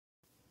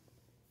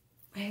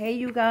Hey,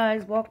 you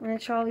guys, welcome to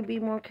Charlie Be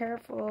More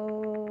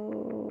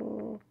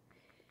Careful.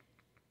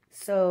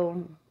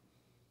 So,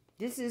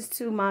 this is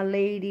to my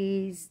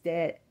ladies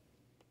that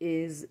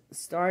is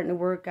starting to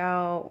work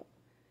out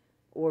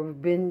or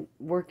been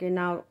working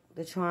out.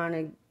 They're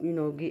trying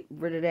to, get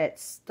rid of that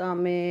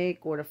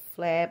stomach or the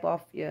flab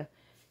off your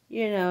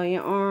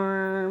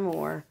arm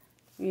or,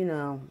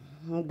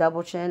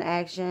 double chin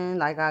action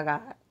like I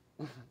got.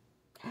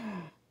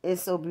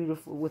 It's so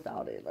beautiful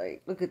without it.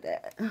 Like, look at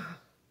that.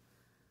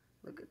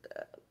 Look at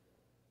that.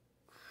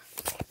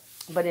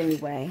 But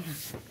anyway,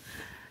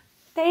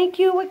 thank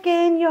you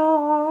again,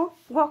 y'all.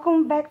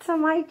 Welcome back to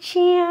my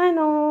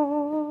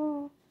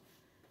channel.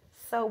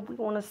 So we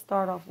want to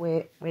start off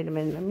with, wait a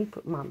minute,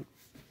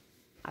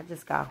 I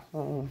just got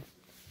home.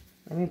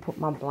 Let me put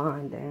my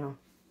blind down.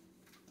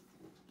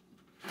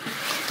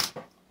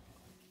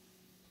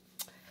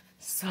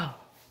 So,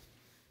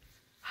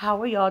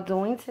 how are y'all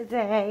doing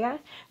today?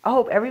 I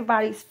hope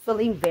everybody's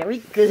feeling very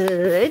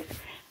good.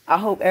 I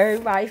hope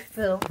everybody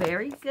feel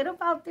very good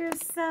about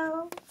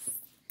themselves.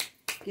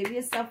 Give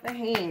yourself a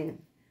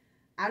hand.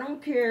 I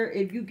don't care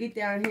if you get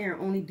down here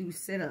and only do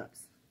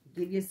sit-ups.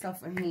 Give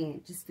yourself a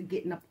hand just for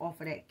getting up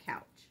off of that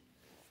couch.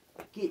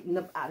 Getting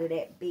up out of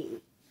that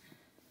bed.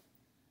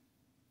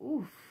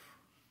 Oof.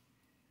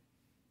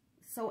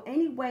 So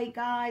anyway,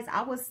 guys,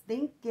 I was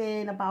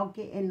thinking about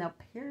getting a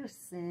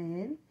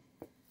piercing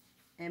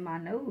in my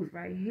nose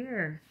right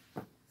here.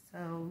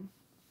 So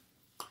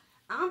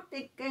I'm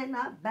thinking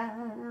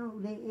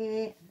about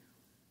it.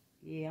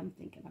 Yeah, I'm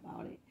thinking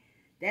about it.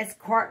 That's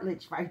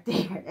cartilage right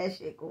there. That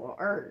shit gonna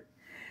hurt.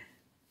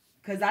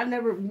 Because I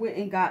never went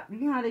and got,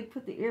 you know how they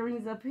put the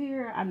earrings up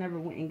here? I never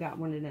went and got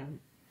one of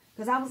them.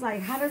 Because I was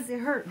like, how does it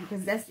hurt?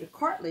 Because that's the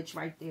cartilage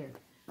right there.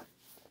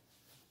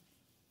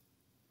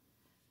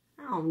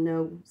 I don't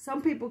know.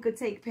 Some people could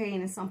take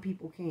pain and some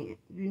people can't,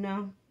 you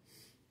know?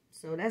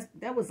 So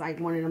that was like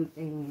one of them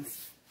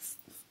things.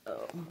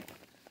 So,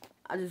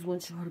 I just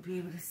want y'all to be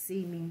able to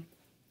see me.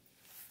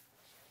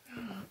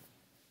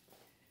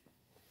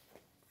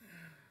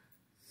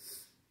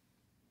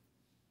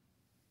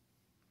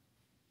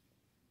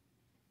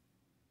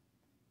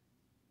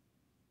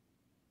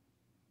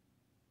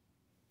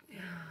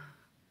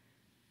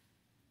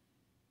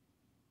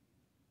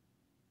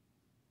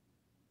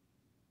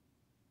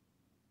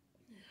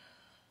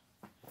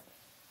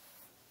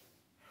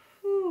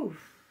 Whew.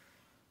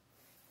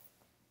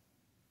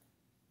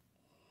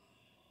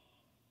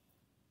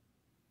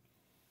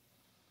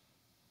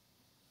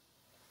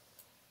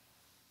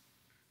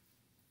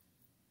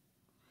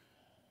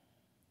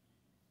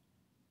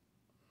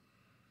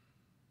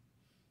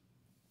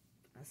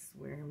 I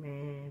swear,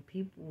 man,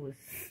 people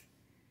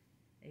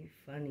they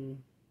funny.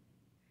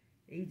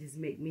 They just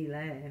make me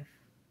laugh.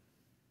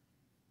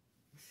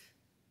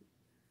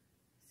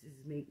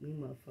 Just make me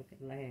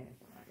motherfucking laugh.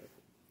 Like,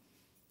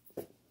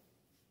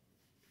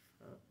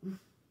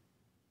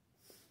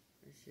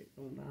 that shit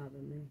don't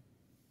bother me.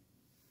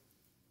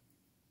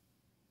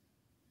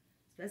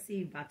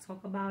 Especially if I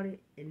talk about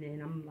it and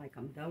then I'm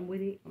done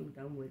with it. I'm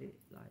done with it.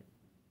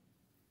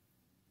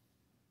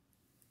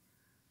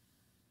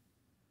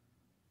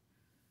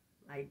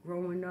 Like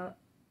growing up,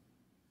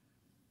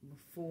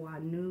 before I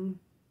knew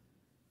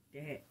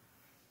that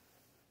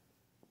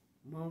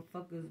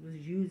motherfuckers was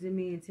using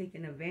me and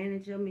taking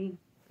advantage of me.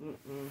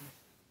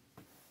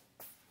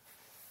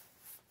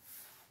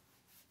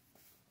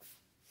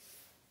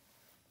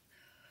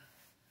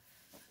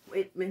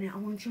 Wait a minute, I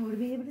want y'all to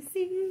be able to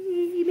see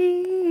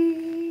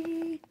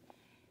me.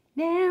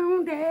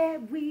 Now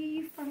that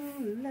we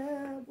found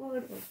love, what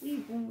are we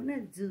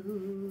gonna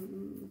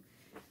do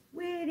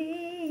with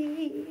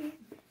it?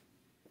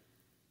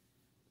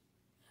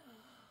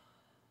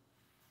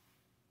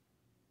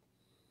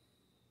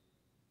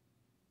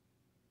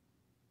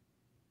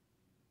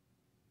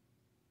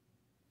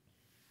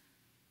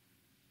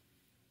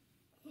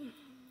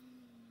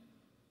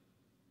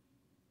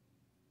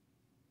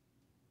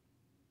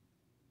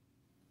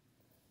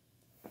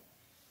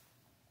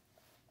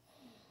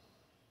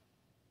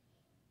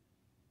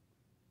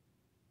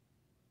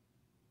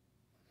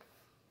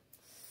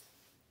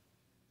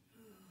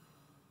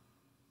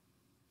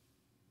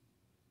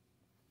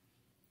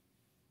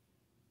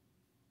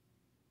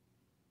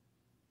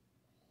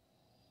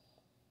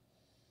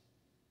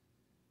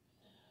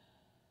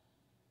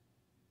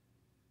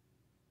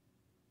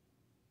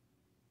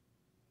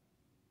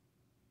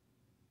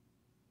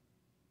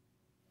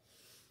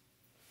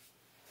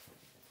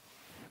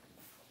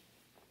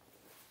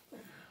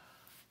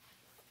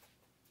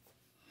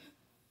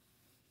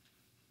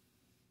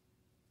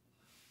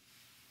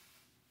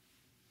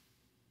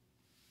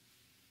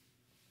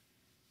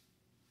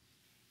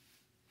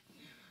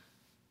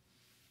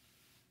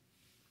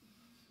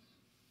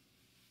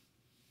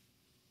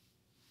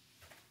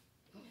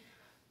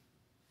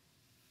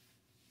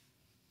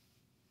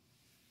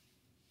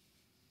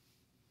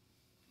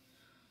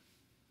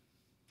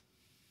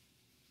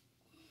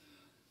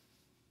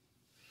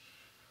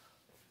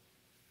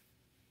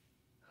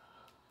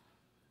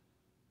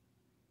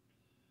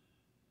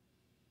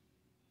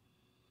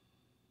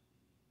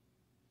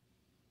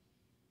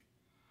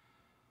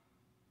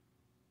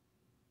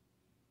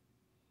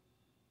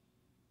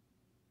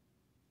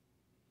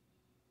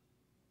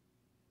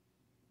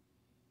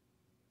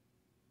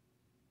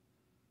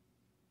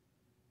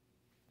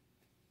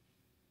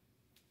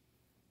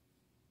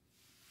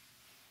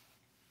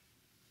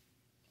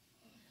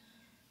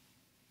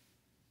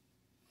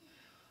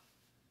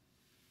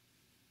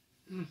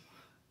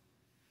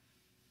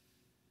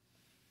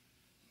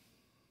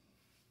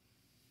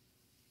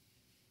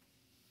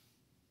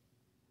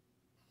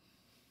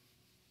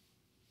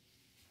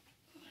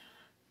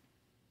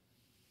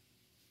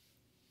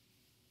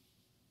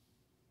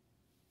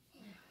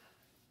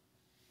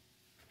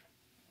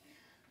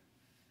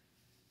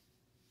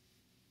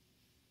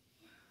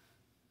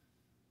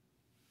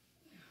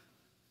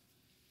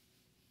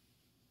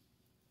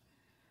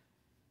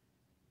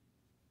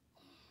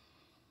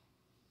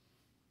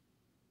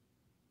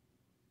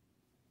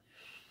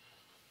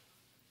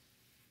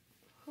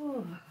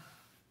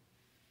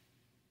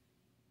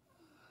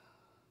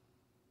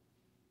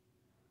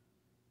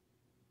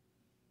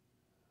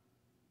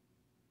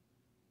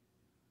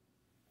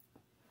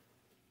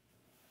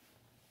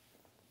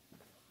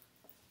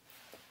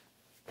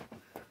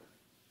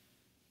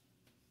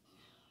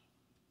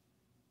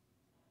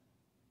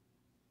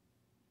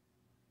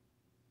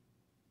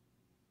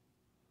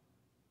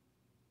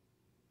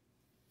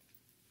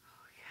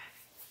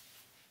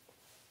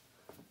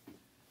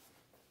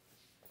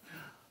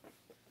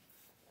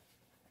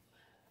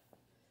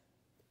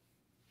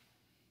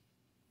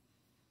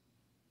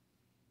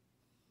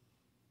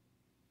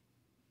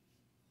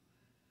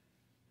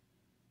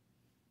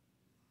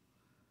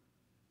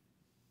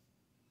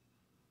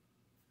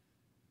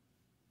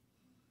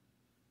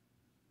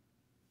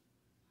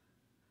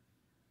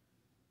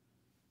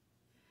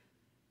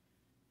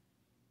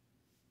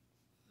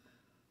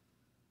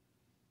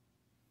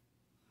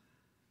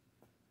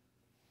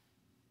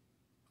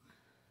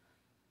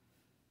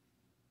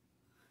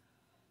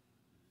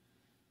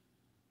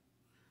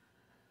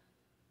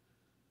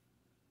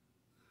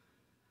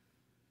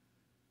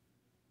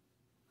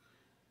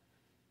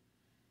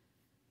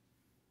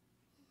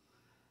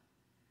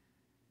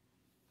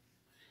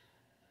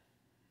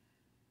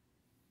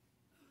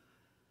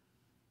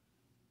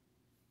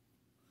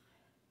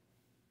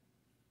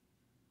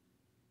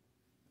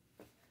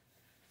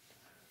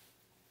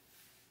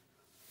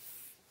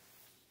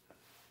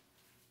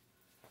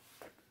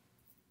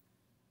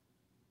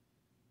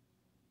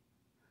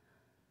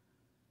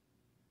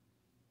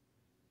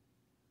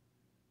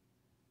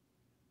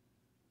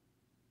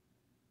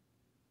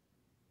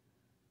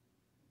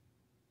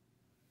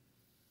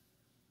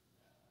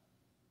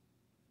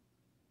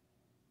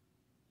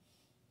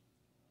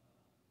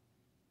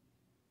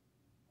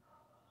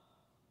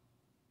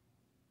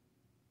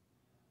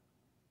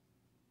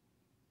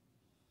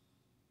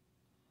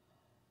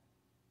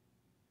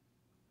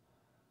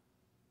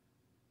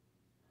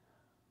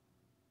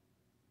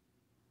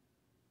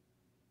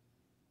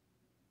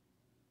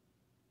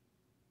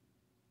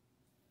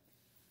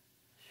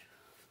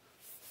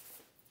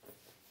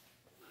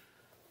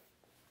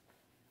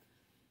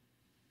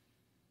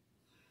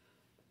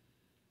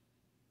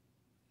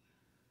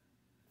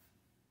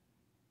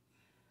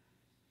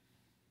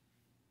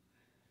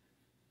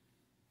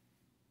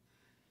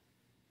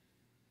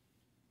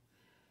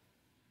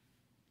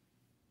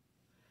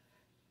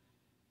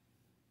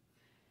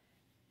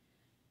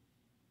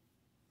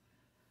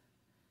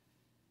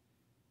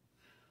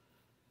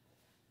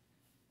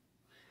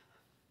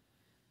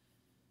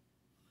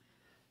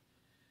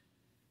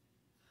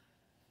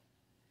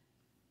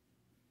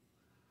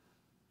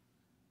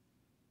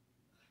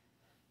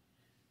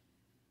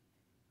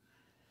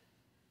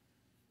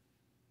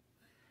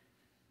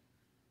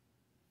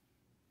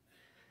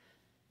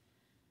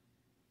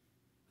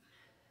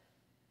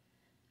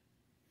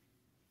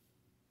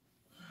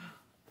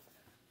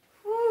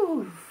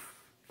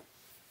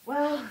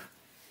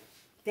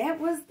 that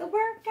was the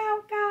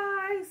workout,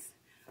 guys.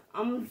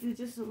 I'm going to do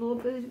just a little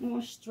bit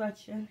more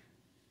stretching.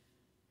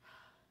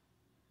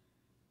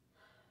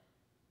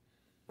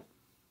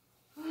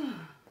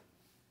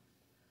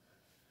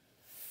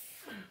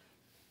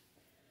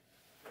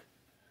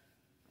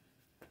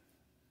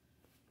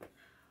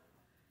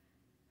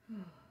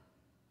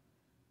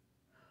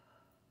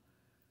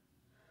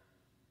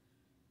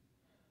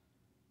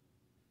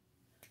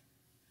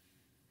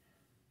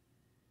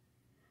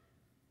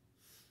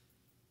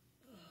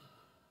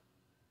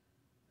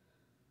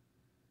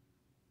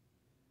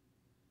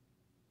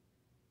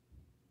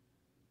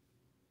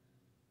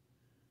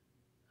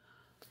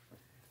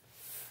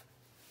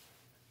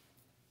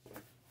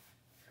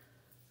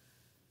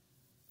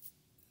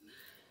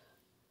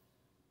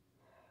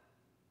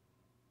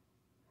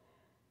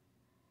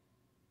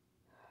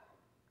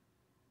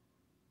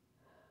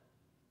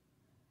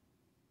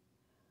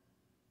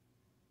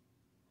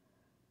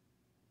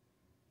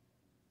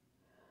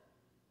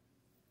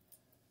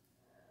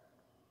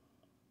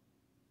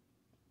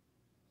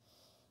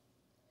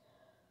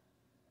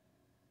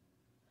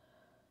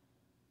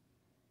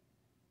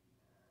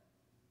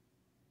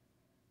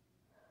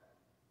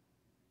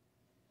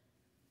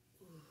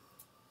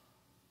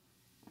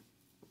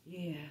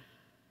 Yeah.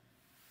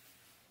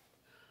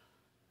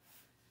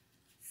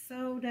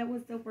 So that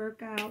was the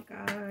workout,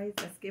 guys.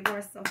 Let's give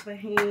ourselves a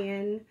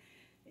hand.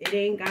 It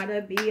ain't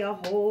gotta be a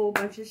whole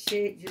bunch of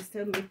shit just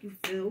to make you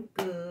feel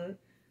good.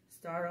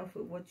 Start off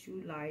with what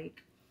you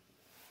like.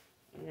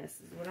 And this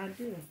is what I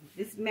do.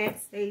 This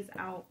mat stays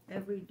out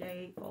every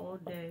day, all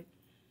day.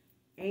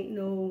 Ain't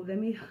no,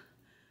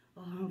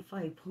 I'm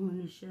fighting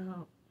pulling this shit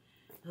up.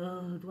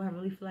 Do I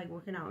really feel like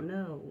working out?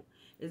 No.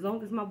 As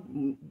long as my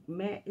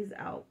mat is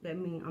out, that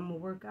means I'm going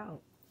to work out.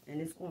 And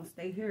it's going to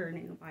stay here and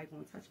ain't nobody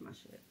going to touch my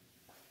shit.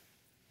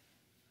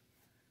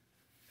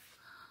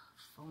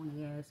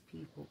 Phony ass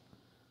people.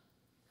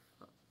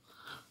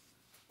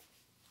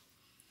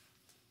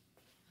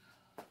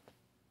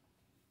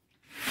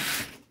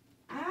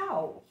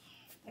 Ow.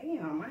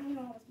 Damn, I didn't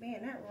know I was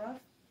being that rough.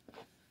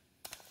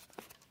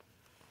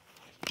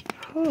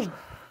 Whew.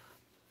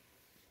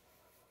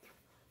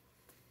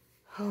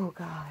 Oh,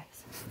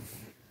 guys.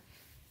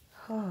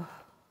 Oh.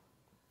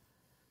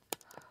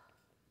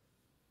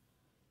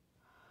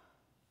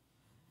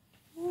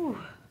 Ooh.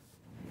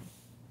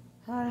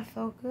 Oh, that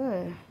felt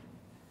good.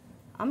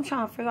 I'm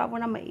trying to figure out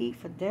what I'm going to eat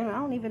for dinner. I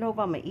don't even know if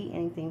I'm going to eat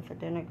anything for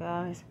dinner,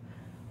 guys.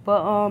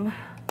 But,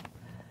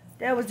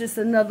 that was just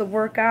another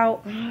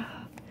workout.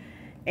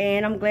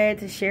 And I'm glad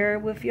to share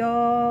it with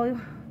y'all.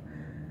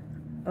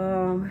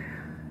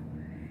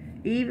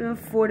 Even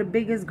for the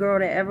biggest girl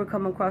that ever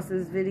come across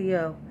this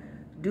video,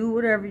 do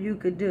whatever you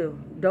could do.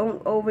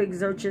 Don't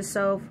overexert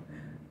yourself.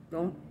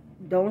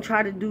 Don't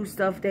try to do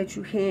stuff that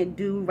you can't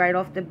do right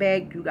off the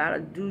bat. You gotta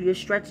do your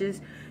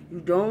stretches. You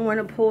don't want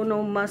to pull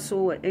no muscle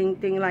or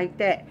anything like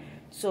that.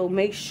 So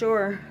make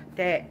sure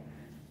that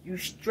you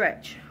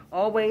stretch.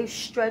 Always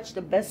stretch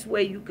the best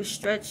way you can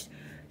stretch.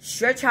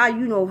 Stretch how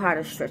you know how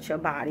to stretch your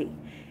body.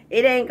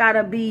 It ain't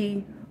gotta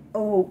be,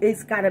 oh,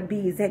 it's gotta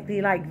be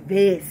exactly like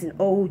this, and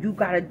oh, you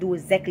gotta do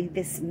exactly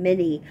this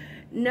many.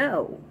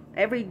 No.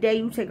 Every day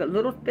you take a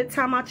little bit of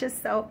time out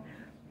yourself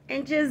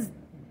and just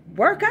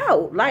work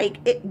out.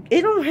 Like,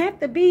 it don't have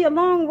to be a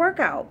long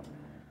workout.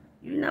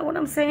 You know what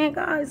I'm saying,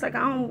 guys? Like, I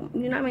don't,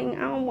 you know what I mean?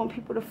 I don't want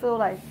people to feel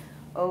like,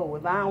 oh,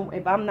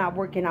 if I'm not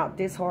working out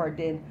this hard,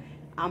 then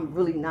I'm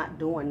really not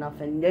doing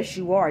nothing. Yes,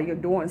 you are. You're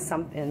doing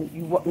something.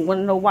 You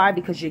want to know why?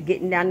 Because you're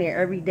getting down there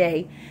every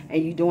day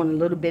and you're doing a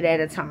little bit at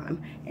a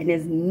time. And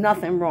there's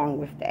nothing wrong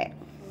with that.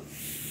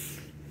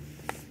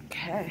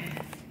 Okay.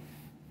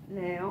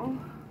 Now,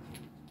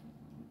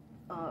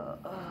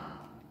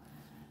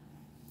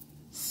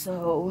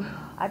 so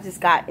I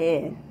just got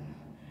in.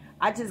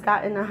 I just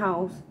got in the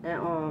house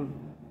and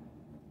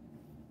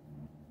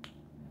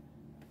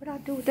what I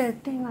do with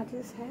that thing? I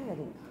just had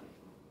it.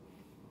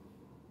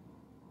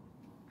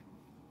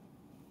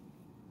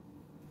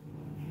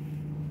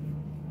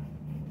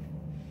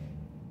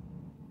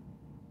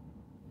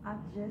 I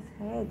just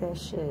had that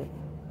shit.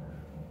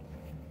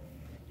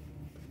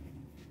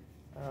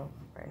 Oh,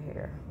 right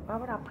here. Why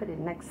would I put it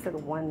next to the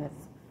one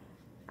that's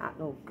not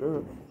no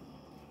good?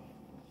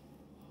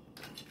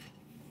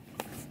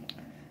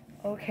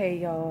 Okay,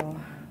 y'all.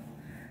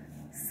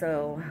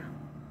 So,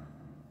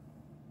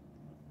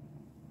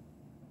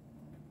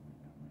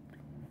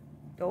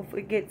 don't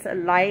forget to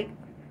like,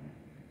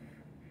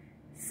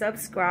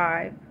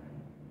 subscribe,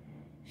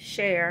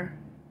 share,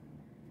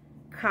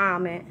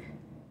 comment,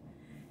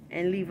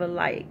 and leave a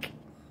like.